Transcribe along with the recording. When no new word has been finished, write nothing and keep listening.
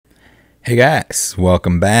Hey guys,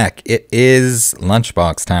 welcome back. It is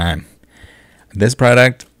lunchbox time. This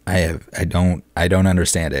product, I don't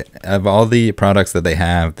understand it. Of all the products that they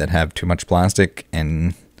have that have too much plastic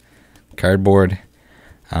and cardboard,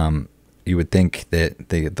 you would think that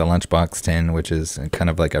the lunchbox tin, which is kind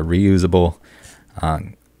of like a reusable,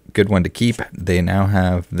 good one to keep, they now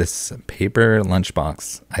have this paper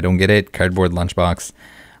lunchbox. I don't get it. Cardboard lunchbox.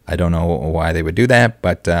 I don't know why they would do that,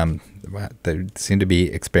 but they seem to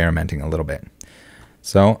be experimenting a little bit.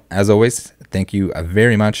 So, as always, thank you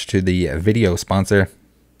very much to the video sponsor,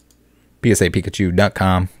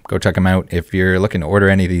 psapikachu.com. Go check them out. If you're looking to order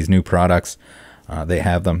any of these new products, they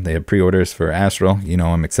have them. They have pre-orders for Astral. You know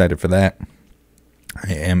I'm excited for that.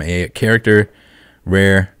 I am a character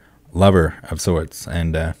rare lover of sorts,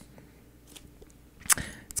 and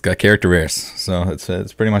it's got character rares, so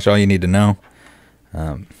it's pretty much all you need to know.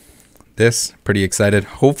 Pretty excited.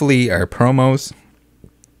 Hopefully our promos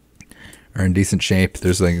are in decent shape.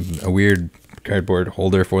 There's like a weird cardboard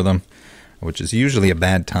holder for them, which is usually a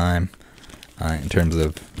bad time in terms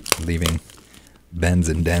of leaving bends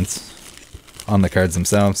and dents on the cards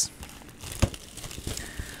themselves.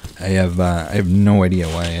 I have no idea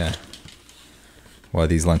why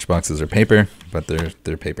these lunchboxes are paper, but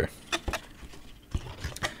they're paper.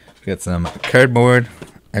 We got some cardboard,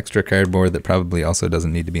 extra cardboard that probably also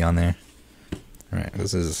doesn't need to be on there. All right,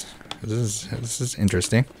 this is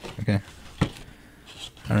interesting. Okay.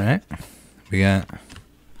 All right, we got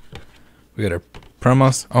our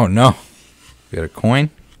promos. Oh no, we got a coin.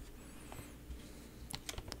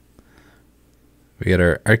 We got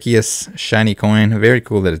our Arceus shiny coin. Very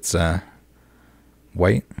cool that it's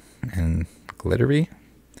white and glittery.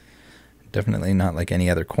 Definitely not like any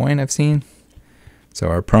other coin I've seen. So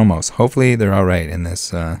our promos. Hopefully they're all right in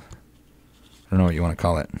this. I don't know what you want to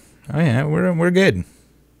call it. Oh yeah, we're good.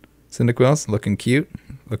 Cyndaquil's looking cute,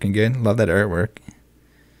 looking good. Love that artwork.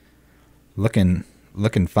 Looking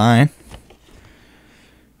fine.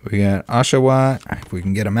 We got Oshawott. If we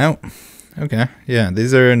can get them out. Okay, yeah,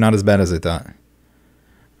 these are not as bad as I thought.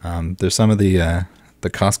 There's some of the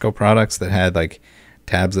Costco products that had like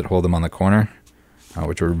tabs that hold them on the corner,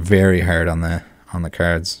 which were very hard on the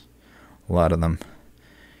cards. A lot of them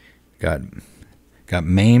got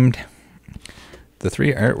maimed. The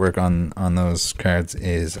 3 artwork on those cards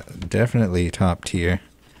is definitely top tier.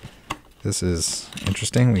 This is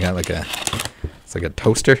interesting. We got it's like a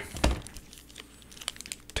toaster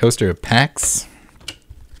of packs.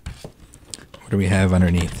 What do we have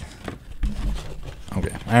underneath?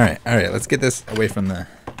 Okay, all right. Let's get this away from the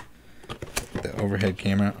overhead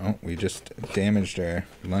camera. Oh, we just damaged our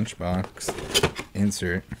lunchbox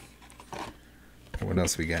insert. What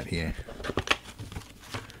else we got here?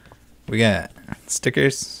 We got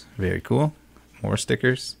stickers. Very cool. More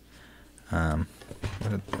stickers.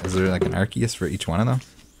 Is there like an Arceus for each one of them?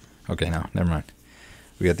 Okay, no, never mind.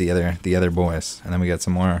 We got the other boys, and then we got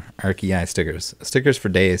some more Arceus stickers. Stickers for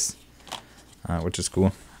days, which is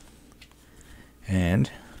cool.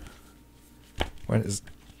 And what is?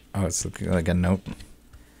 Oh, it's like a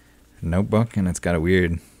notebook, and it's got a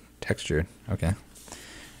weird texture. Okay,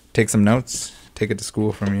 take some notes. Take it to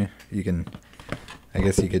school from you. You can. I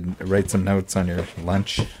guess you could write some notes on your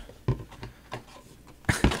lunch.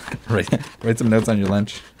 write some notes on your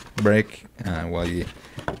lunch break while you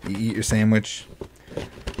eat your sandwich.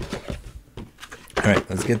 All right,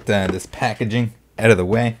 let's get this packaging out of the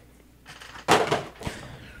way.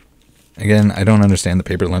 Again, I don't understand the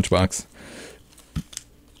paper lunchbox.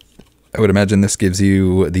 I would imagine this gives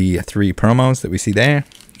you the 3 promos that we see there.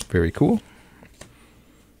 Very cool.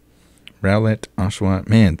 Rowlet, Oshawott.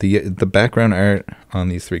 Man, the background art on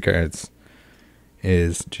these 3 cards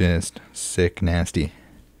is just sick nasty.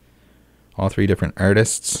 All 3 different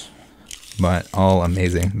artists, but all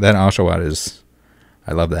amazing. That Oshawott is,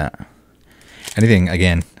 I love that. Anything,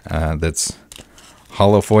 again, that's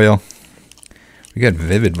hollow foil. We got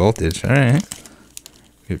Vivid Voltage, all right.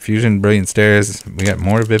 We got Fusion, Brilliant Stairs. We got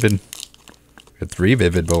more Vivid. We got 3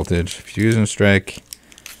 Vivid Voltage. Fusion Strike.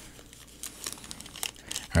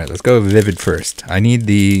 All right, let's go Vivid first. I need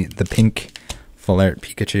the pink full art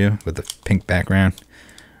Pikachu with the pink background,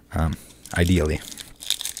 ideally.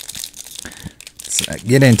 Let's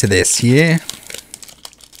get into this here.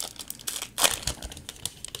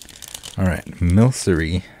 All right,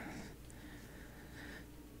 Milcery.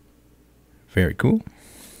 Very cool.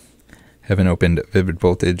 Haven't opened Vivid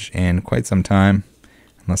Voltage in quite some time,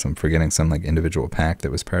 unless I'm forgetting some like individual pack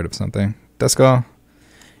that was part of something. Duskull.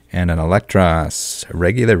 And an Electros,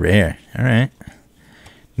 regular rare. All right.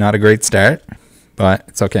 Not a great start, but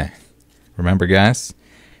it's okay. Remember, guys,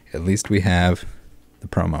 at least we have the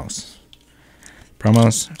promos.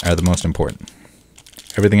 Promos are the most important.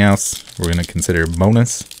 Everything else we're going to consider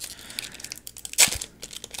bonus.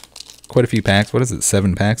 Quite a few packs. What is it?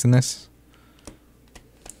 7 packs in this?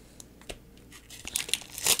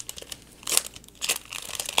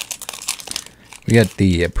 We got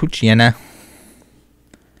the Puchiena,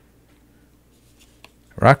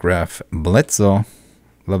 Rockruff, Blitzel.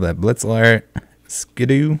 Love that Blitzel art.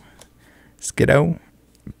 Skidoo,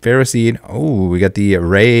 Ferroseed. Oh, we got the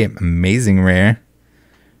Ray Amazing Rare.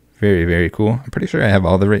 Very, very cool. I'm pretty sure I have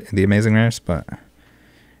all the Amazing Rares, but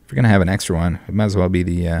if you're gonna have an extra one, it might as well be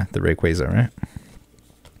the Rayquaza, right?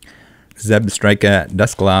 Zebstrika,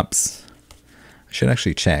 Dusclops. I should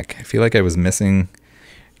actually check. I feel like I was missing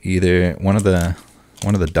either one of the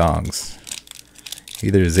dogs,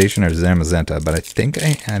 either Zacian or Zamazenta, but I think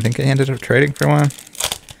I ended up trading for one.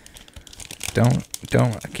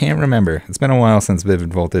 I can't remember. It's been a while since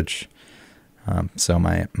Vivid Voltage, so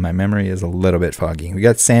my memory is a little bit foggy. We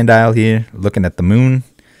got Sandile here, looking at the moon.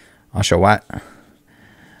 Oshawott.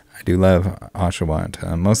 I do love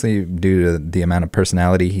Oshawott, mostly due to the amount of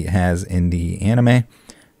personality he has in the anime.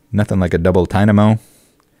 Nothing like a double Dynamo.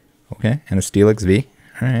 Okay, and a Steelix V.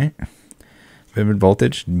 All right. Vivid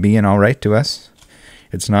Voltage being all right to us.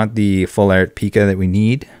 It's not the full art Pika that we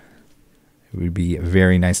need. It would be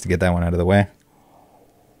very nice to get that one out of the way.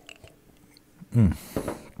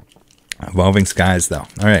 Evolving Skies, though.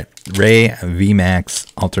 All right. Ray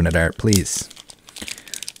VMAX alternate art, please.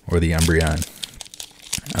 Or the Umbreon.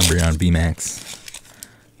 Umbreon VMAX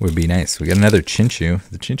would be nice. We got another Chinchou.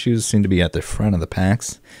 The Chinchous seem to be at the front of the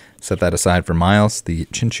packs. Set that aside for Miles, the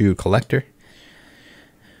Chinchou collector.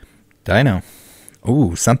 Dino.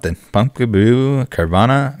 Ooh, something. Pumpkaboo,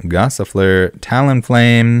 Carvana, Gossifleur,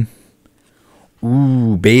 Talonflame.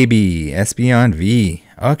 Ooh, baby. Espeon V.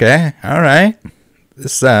 Okay, alright.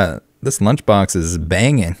 This lunchbox is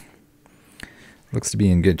banging. Looks to be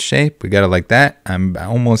in good shape. We got it like that. I'm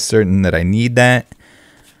almost certain that I need that.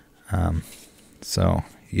 So,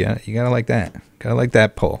 yeah, you gotta like that. Gotta like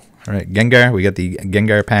that pull. Alright, Gengar. We got the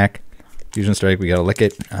Gengar pack. Fusion Strike, we gotta lick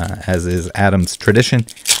it, as is Adam's tradition.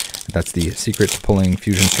 That's the secret to pulling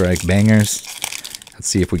Fusion Strike bangers. Let's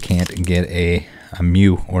see if we can't get a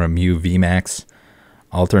Mew or a Mew VMAX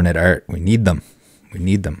alternate art. We need them. We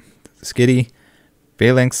need them. Skitty,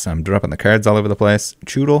 Phalanx. I'm dropping the cards all over the place.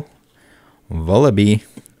 Choodle, Vullaby,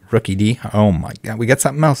 Rookie D. Oh my god, we got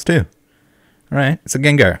something else too. Alright, it's a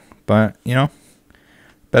Gengar, but you know,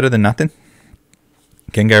 better than nothing.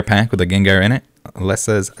 Gengar pack with a Gengar in it.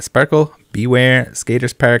 Alessa's Sparkle, Beware,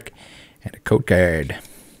 Skaters Park, and a code card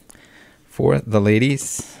for the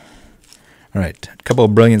ladies. All right, a couple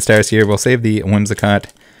of brilliant stars here. We'll save the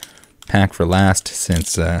Whimsicott pack for last,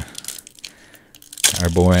 since our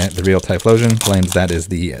boy, the real Typhlosion, claims that is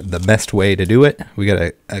the best way to do it. We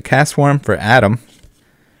got a cast form for Adam.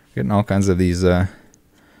 Getting all kinds of these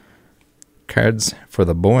cards for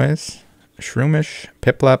the boys. Shroomish,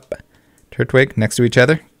 Piplup, Turtwig next to each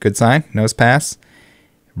other. Good sign. Nose Pass,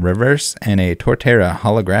 Reverse, and a Torterra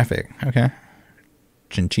holographic. Okay.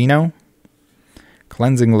 Chinchino,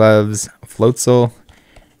 Cleansing Loves, Floatzel,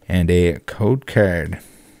 and a code card.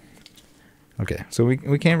 Okay, so we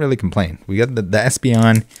can't really complain. We got the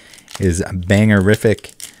Espeon is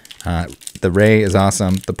bangerific. The Ray is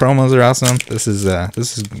awesome. The promos are awesome. This is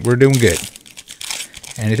we're doing good.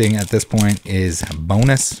 Anything at this point is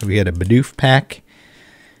bonus. We got a Bidoof pack,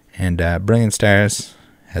 and Brilliant Stars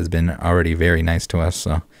has been already very nice to us,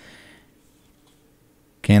 so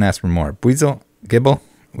can't ask for more. Buizel, Gibble,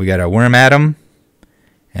 we got a Wormadam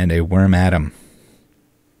and a Wormadam.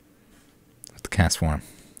 That's the cast form.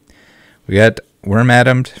 We got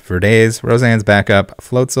Wormadam for days, Roseanne's backup,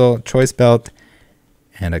 Floatzel, Choice Belt,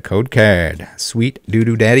 and a code card. Sweet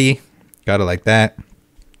Doodoo Daddy. Got it like that.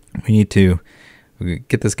 We need to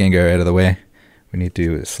get this Gengar out of the way. We need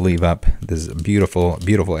to sleeve up this beautiful,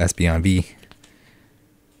 beautiful Espeon V.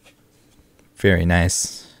 Very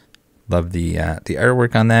nice. Love the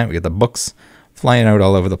artwork on that. We got the books flying out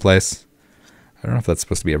all over the place. I don't know if that's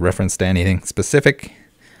supposed to be a reference to anything specific,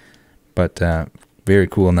 but very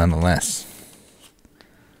cool nonetheless.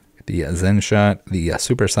 The Zen Shot, the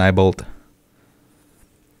Super Cybolt.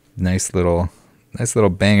 Nice little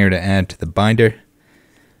banger to add to the binder.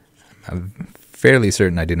 I'm fairly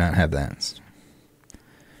certain I do not have that.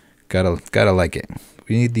 Gotta like it.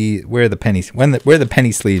 We need the where are the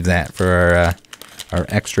penny sleeves at for our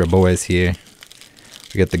extra boys here.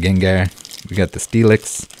 We got the Gengar, we got the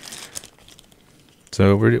Steelix.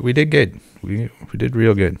 So we did good. We did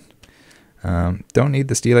real good. Don't need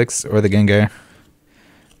the Steelix or the Gengar,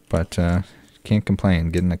 but can't complain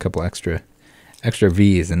getting a couple extra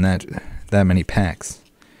V's in that many packs.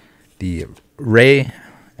 the Ray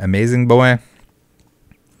Amazing Boy.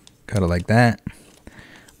 Kind of like that.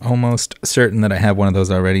 Almost certain that I have one of those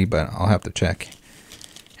already, but I'll have to check.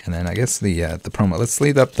 And then I guess the promo. Let's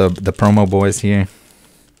sleeve up the promo boys here.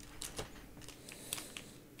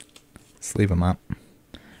 Sleeve them up.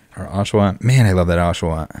 Our Oshawott. Man, I love that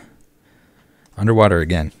Oshawott. Underwater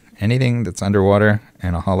again. Anything that's underwater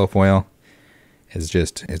and a hollow foil is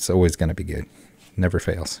just, it's always going to be good. Never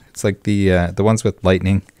fails. It's like the ones with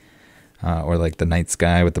lightning, or like the night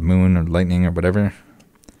sky with the moon or lightning or whatever.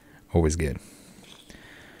 Always good.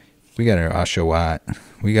 We got our Oshawott.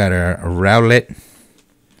 We got our Rowlet.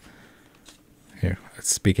 Here,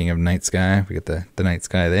 speaking of night sky, we got the night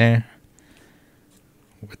sky there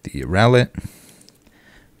with the Rowlet.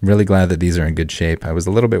 Really glad that these are in good shape. I was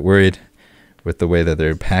a little bit worried with the way that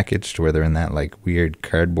they're packaged, where they're in that like weird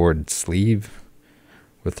cardboard sleeve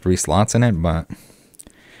with 3 slots in it, but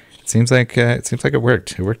it seems like it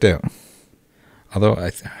worked. It worked out. Although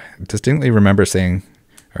I distinctly remember saying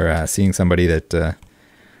or seeing somebody that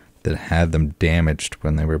had them damaged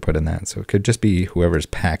when they were put in that. So it could just be whoever's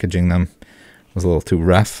packaging them was a little too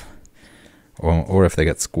rough, or if they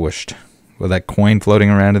got squished. Well, that coin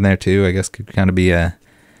floating around in there too, I guess could kind of be a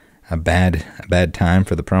bad time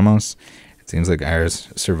for the promos. It seems like ours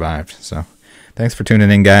survived. So thanks for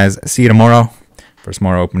tuning in, guys. See you tomorrow for some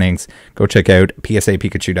more openings. Go check out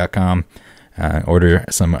psapikachu.com. Order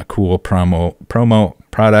some cool promo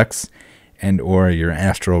products and or your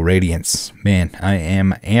Astral Radiance. Man, I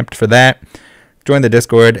am amped for that. Join the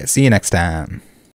Discord. See you next time.